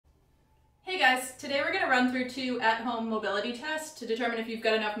guys, today we're going to run through 2 at-home mobility tests to determine if you've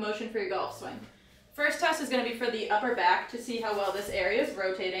got enough motion for your golf swing. First test is going to be for the upper back to see how well this area is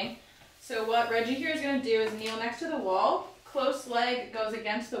rotating. So what Reggie here is going to do is kneel next to the wall, close leg goes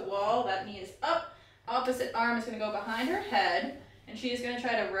against the wall, that knee is up, opposite arm is going to go behind her head, and she is going to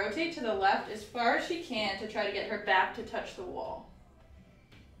try to rotate to the left as far as she can to try to get her back to touch the wall.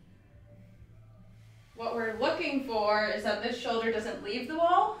 What we're looking for is that this shoulder doesn't leave the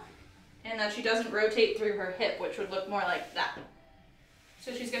wall and that she doesn't rotate through her hip, which would look more like that.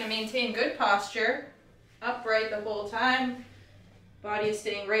 So she's going to maintain good posture, upright the whole time. Body is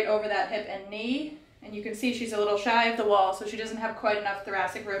staying right over that hip and knee. And you can see she's a little shy of the wall, so she doesn't have quite enough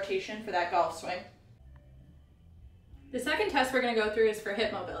thoracic rotation for that golf swing. The second test we're going to go through is for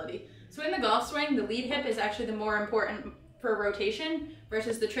hip mobility. So in the golf swing, the lead hip is actually the more important for rotation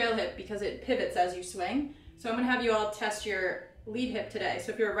versus the trail hip because it pivots as you swing. So I'm going to have you all test your lead hip today.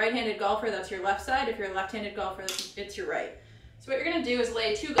 So if you're a right-handed golfer, that's your left side. If you're a left-handed golfer, it's your right. So what you're going to do is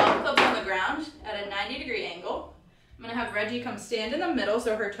lay 2 golf clubs on the ground at a 90-degree angle. I'm going to have Reggie come stand in the middle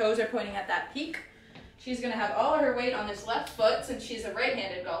so her toes are pointing at that peak. She's going to have all of her weight on this left foot since she's a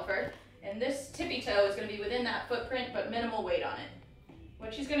right-handed golfer. And this tippy toe is going to be within that footprint but minimal weight on it.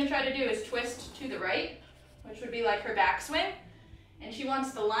 What she's going to try to do is twist to the right, which would be like her backswing. And she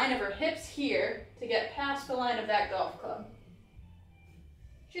wants the line of her hips here to get past the line of that golf club.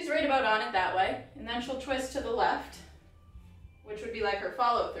 She's right about on it that way, and then she'll twist to the left, which would be like her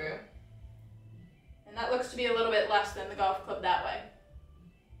follow through. And that looks to be a little bit less than the golf club that way.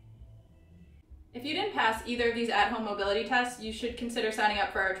 If you didn't pass either of these at-home mobility tests, you should consider signing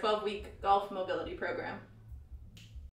up for our 12-week golf mobility program.